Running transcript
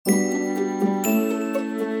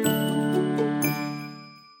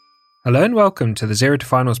Hello and welcome to the Zero to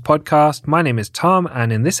Finals podcast. My name is Tom,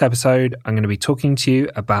 and in this episode, I'm going to be talking to you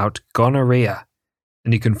about gonorrhea.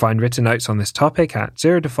 And you can find written notes on this topic at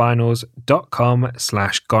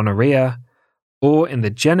zerotofinals.com/gonorrhea or in the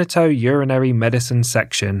genito-urinary medicine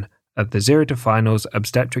section of the Zero to Finals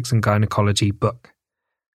Obstetrics and Gynecology book.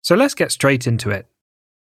 So let's get straight into it.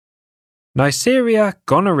 Neisseria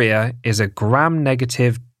gonorrhea is a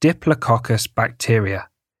gram-negative Diplococcus bacteria.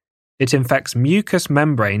 It infects mucous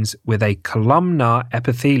membranes with a columnar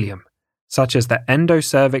epithelium, such as the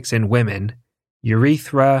endocervix in women,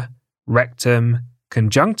 urethra, rectum,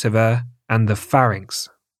 conjunctiva, and the pharynx.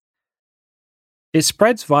 It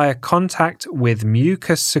spreads via contact with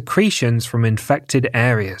mucus secretions from infected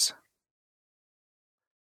areas.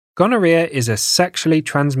 Gonorrhea is a sexually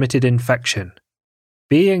transmitted infection.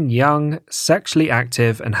 Being young, sexually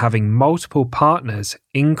active, and having multiple partners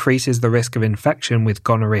increases the risk of infection with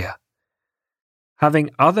gonorrhea. Having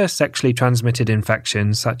other sexually transmitted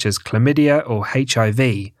infections such as chlamydia or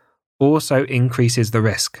HIV also increases the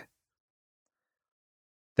risk.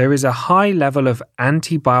 There is a high level of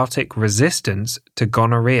antibiotic resistance to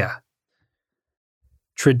gonorrhea.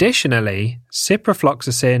 Traditionally,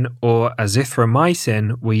 ciprofloxacin or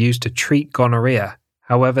azithromycin were used to treat gonorrhea.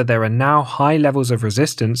 However, there are now high levels of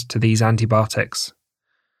resistance to these antibiotics.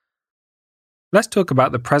 Let's talk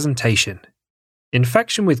about the presentation.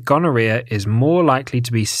 Infection with gonorrhea is more likely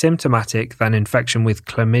to be symptomatic than infection with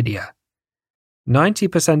chlamydia.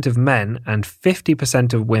 90% of men and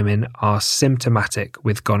 50% of women are symptomatic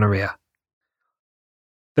with gonorrhea.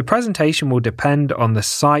 The presentation will depend on the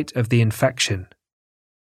site of the infection.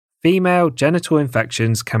 Female genital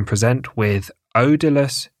infections can present with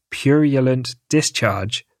odorless, purulent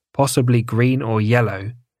discharge, possibly green or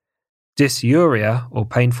yellow, dysuria or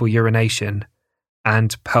painful urination,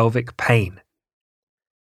 and pelvic pain.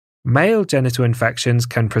 Male genital infections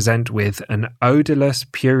can present with an odorless,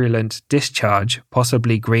 purulent discharge,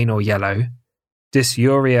 possibly green or yellow,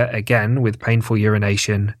 dysuria again with painful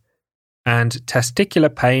urination, and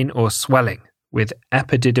testicular pain or swelling with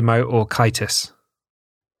epididymoorchitis.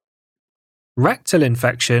 Rectal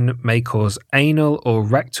infection may cause anal or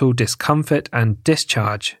rectal discomfort and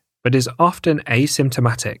discharge, but is often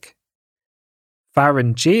asymptomatic.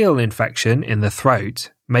 Pharyngeal infection in the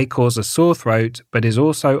throat may cause a sore throat, but is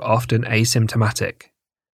also often asymptomatic.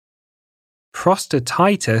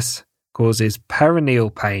 Prostatitis causes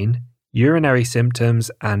perineal pain, urinary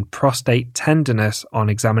symptoms, and prostate tenderness on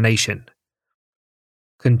examination.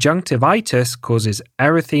 Conjunctivitis causes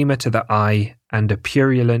erythema to the eye and a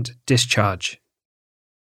purulent discharge.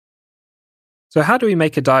 So how do we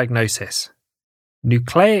make a diagnosis?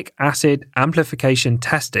 Nucleic acid amplification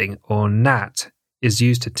testing, or NAT, is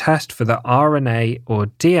used to test for the RNA or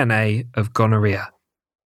DNA of gonorrhea.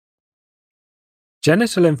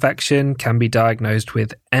 Genital infection can be diagnosed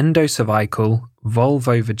with endocervical,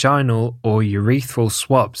 vulvovaginal, or urethral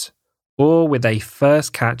swabs, or with a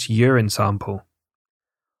first catch urine sample.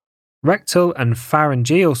 Rectal and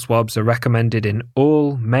pharyngeal swabs are recommended in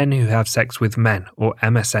all men who have sex with men, or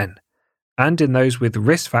MSN, and in those with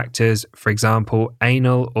risk factors, for example,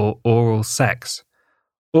 anal or oral sex,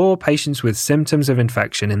 or patients with symptoms of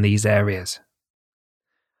infection in these areas.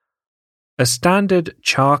 A standard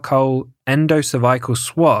charcoal endocervical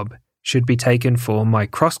swab should be taken for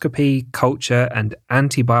microscopy, culture, and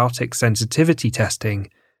antibiotic sensitivity testing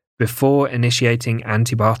before initiating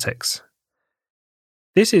antibiotics.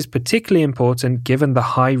 This is particularly important given the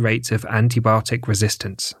high rates of antibiotic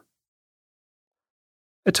resistance.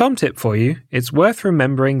 A Tom tip for you, it's worth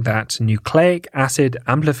remembering that nucleic acid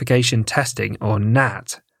amplification testing, or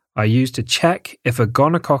NAT, are used to check if a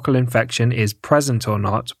gonococcal infection is present or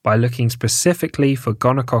not by looking specifically for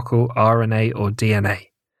gonococcal RNA or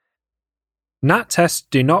DNA. NAT tests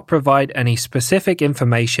do not provide any specific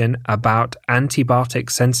information about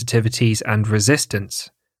antibiotic sensitivities and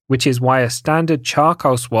resistance, which is why a standard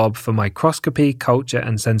charcoal swab for microscopy, culture,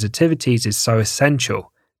 and sensitivities is so essential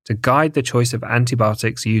to guide the choice of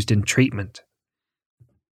antibiotics used in treatment.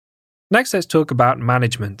 Next, let's talk about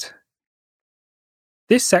management.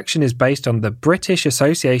 This section is based on the British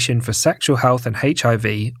Association for Sexual Health and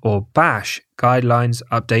HIV, or BASH, guidelines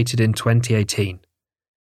updated in 2018.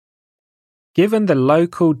 Given the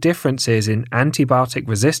local differences in antibiotic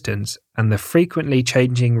resistance and the frequently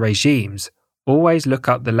changing regimes, always look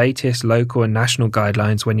up the latest local and national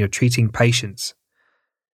guidelines when you're treating patients.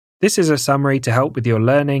 This is a summary to help with your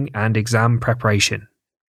learning and exam preparation.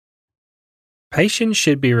 Patients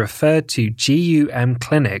should be referred to GUM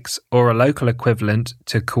clinics or a local equivalent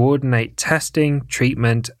to coordinate testing,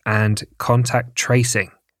 treatment, and contact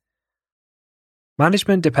tracing.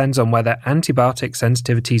 Management depends on whether antibiotic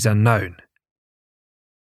sensitivities are known.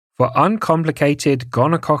 For uncomplicated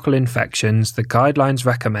gonococcal infections, the guidelines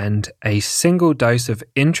recommend a single dose of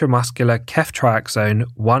intramuscular ceftriaxone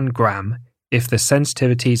 1 gram if the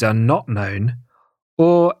sensitivities are not known,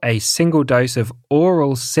 or a single dose of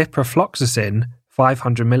oral ciprofloxacin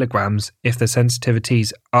 500 milligrams if the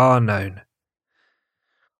sensitivities are known.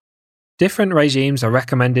 Different regimes are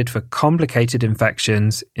recommended for complicated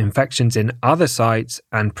infections, infections in other sites,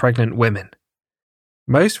 and pregnant women.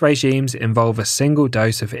 Most regimes involve a single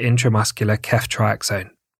dose of intramuscular ceftriaxone.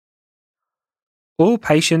 All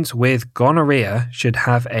patients with gonorrhea should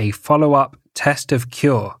have a follow-up test of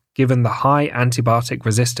cure given the high antibiotic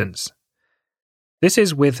resistance. This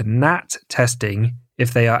is with NAT testing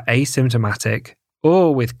if they are asymptomatic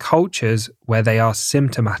or with cultures where they are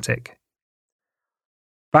symptomatic.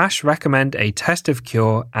 BASH recommend a test of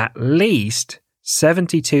cure at least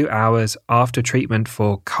 72 hours after treatment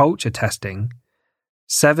for culture testing,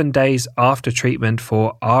 7 days after treatment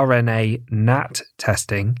for RNA NAT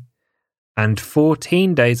testing, and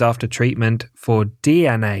 14 days after treatment for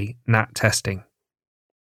DNA NAT testing.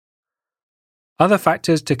 Other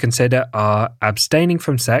factors to consider are abstaining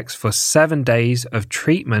from sex for 7 days of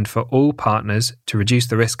treatment for all partners to reduce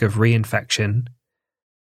the risk of reinfection,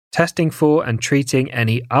 testing for and treating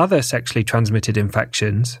any other sexually transmitted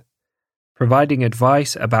infections, providing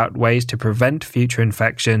advice about ways to prevent future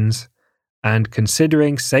infections, and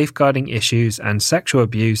considering safeguarding issues and sexual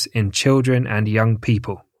abuse in children and young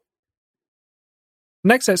people.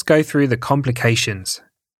 Next, let's go through the complications.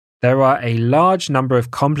 There are a large number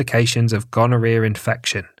of complications of gonorrhea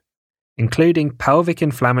infection, including pelvic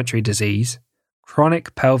inflammatory disease,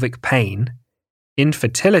 chronic pelvic pain,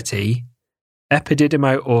 infertility,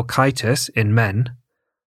 epididymoorchitis in men,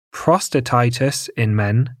 prostatitis in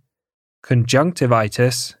men,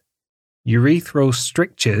 conjunctivitis, urethral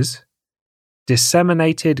strictures,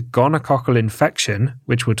 disseminated gonococcal infection,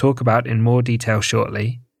 which we'll talk about in more detail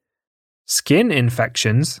shortly, skin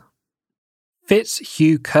infections,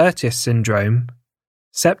 Fitzhugh-Curtis syndrome,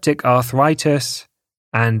 septic arthritis,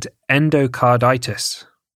 and endocarditis.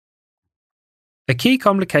 A key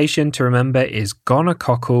complication to remember is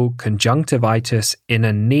gonococcal conjunctivitis in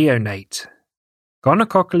a neonate.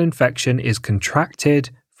 Gonococcal infection is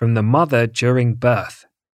contracted from the mother during birth.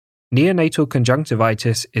 Neonatal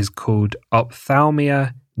conjunctivitis is called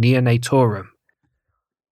ophthalmia neonatorum.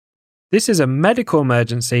 This is a medical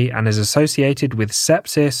emergency and is associated with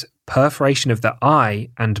sepsis, perforation of the eye,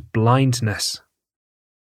 and blindness.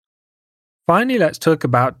 Finally, let's talk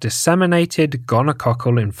about disseminated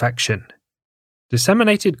gonococcal infection.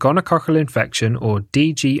 Disseminated gonococcal infection, or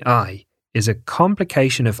DGI, is a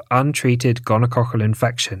complication of untreated gonococcal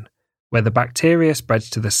infection, where the bacteria spreads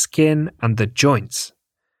to the skin and the joints.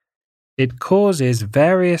 It causes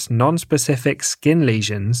various nonspecific skin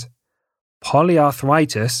lesions,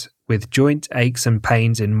 polyarthritis with joint aches and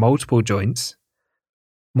pains in multiple joints,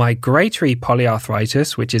 migratory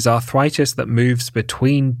polyarthritis, which is arthritis that moves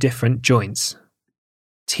between different joints,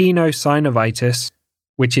 tenosynovitis,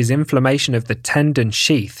 which is inflammation of the tendon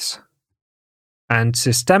sheaths, and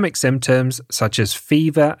systemic symptoms such as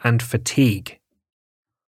fever and fatigue.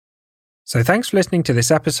 So thanks for listening to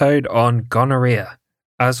this episode on gonorrhea.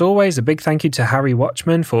 As always, a big thank you to Harry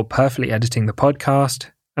Watchman for perfectly editing the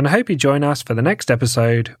podcast, and I hope you join us for the next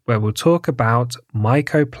episode where we'll talk about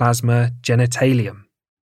Mycoplasma genitalium.